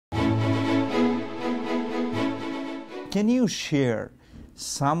Can you share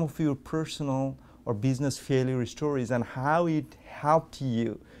some of your personal or business failure stories and how it helped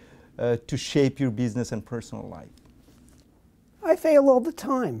you to shape your business and personal life? I fail all the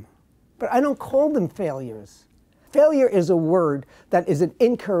time, but I don't call them failures. Failure is a word that is an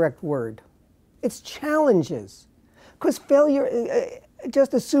incorrect word. It's challenges, because failure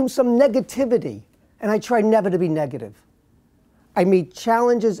just assumes some negativity, and I try never to be negative. I meet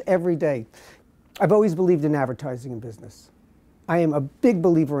challenges every day. I've always believed in advertising and business. I am a big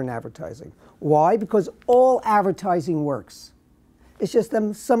believer in advertising. Why? Because all advertising works. It's just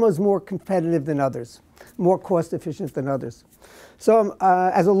that some is more competitive than others, more cost efficient than others. So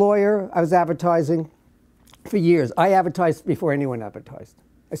as a lawyer, I was advertising for years. I advertised before anyone advertised.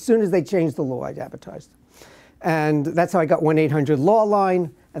 As soon as they changed the law, I advertised. And that's how I got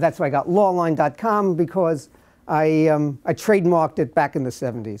 1-800-Lawline, and that's how I got lawline.com, because I trademarked it back in the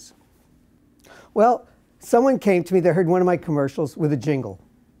 70s. Well, someone came to me, they heard one of my commercials with a jingle.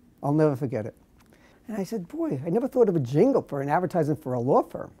 I'll never forget it. And I said, boy, I never thought of a jingle for an advertising for a law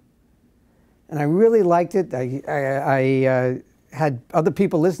firm. And I really liked it. I had other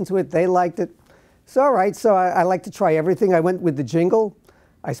people listen to it. They liked it. So all right, so I like to try everything. I went with the jingle.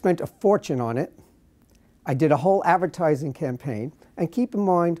 I spent a fortune on it. I did a whole advertising campaign. And keep in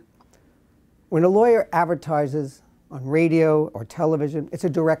mind, when a lawyer advertises on radio or television, it's a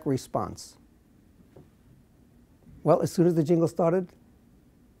direct response. Well, as soon as the jingle started,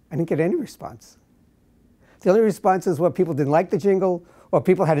 I didn't get any response. The only response is, well, people didn't like the jingle, or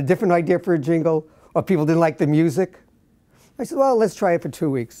people had a different idea for a jingle, or people didn't like the music. I said, well, let's try it for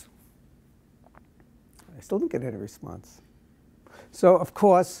 2 weeks. I still didn't get any response. So, of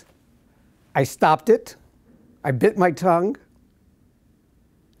course, I stopped it. I bit my tongue.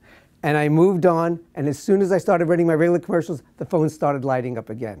 And I moved on. And as soon as I started running my regular commercials, the phone started lighting up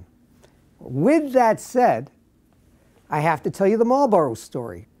again. With that said, I have to tell you the Marlboro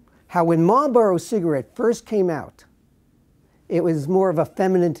story. How when Marlboro cigarette first came out, it was more of a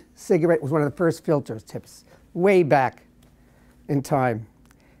feminine cigarette. It was one of the first filter tips, way back in time,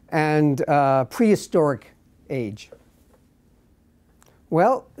 and prehistoric age.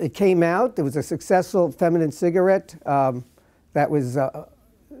 Well, it came out. It was a successful feminine cigarette that was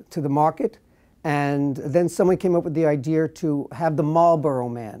to the market. And then someone came up with the idea to have the Marlboro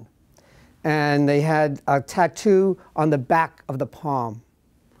Man. And they had a tattoo on the back of the palm.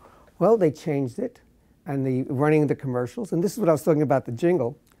 Well, they changed it, and the running the commercials, and this is what I was talking about, the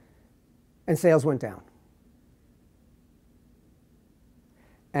jingle, and sales went down.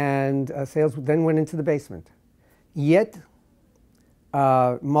 And sales then went into the basement. Yet,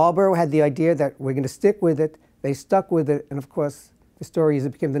 Marlboro had the idea that we're going to stick with it. They stuck with it, and of course, the story is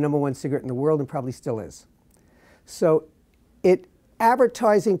it became the #1 cigarette in the world, and probably still is. So,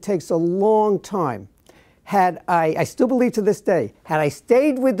 advertising takes a long time. Had I still believe to this day, had I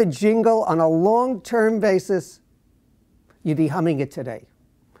stayed with the jingle on a long-term basis, you'd be humming it today.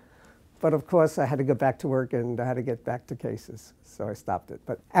 But of course, I had to go back to work and I had to get back to cases, so I stopped it.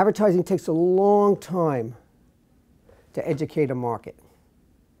 But advertising takes a long time to educate a market.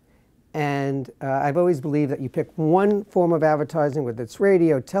 And I've always believed that you pick one form of advertising, whether it's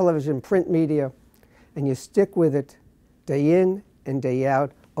radio, television, print media, and you stick with it day in and day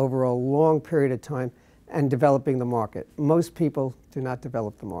out over a long period of time, and developing the market. Most people do not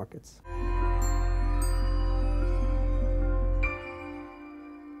develop the markets.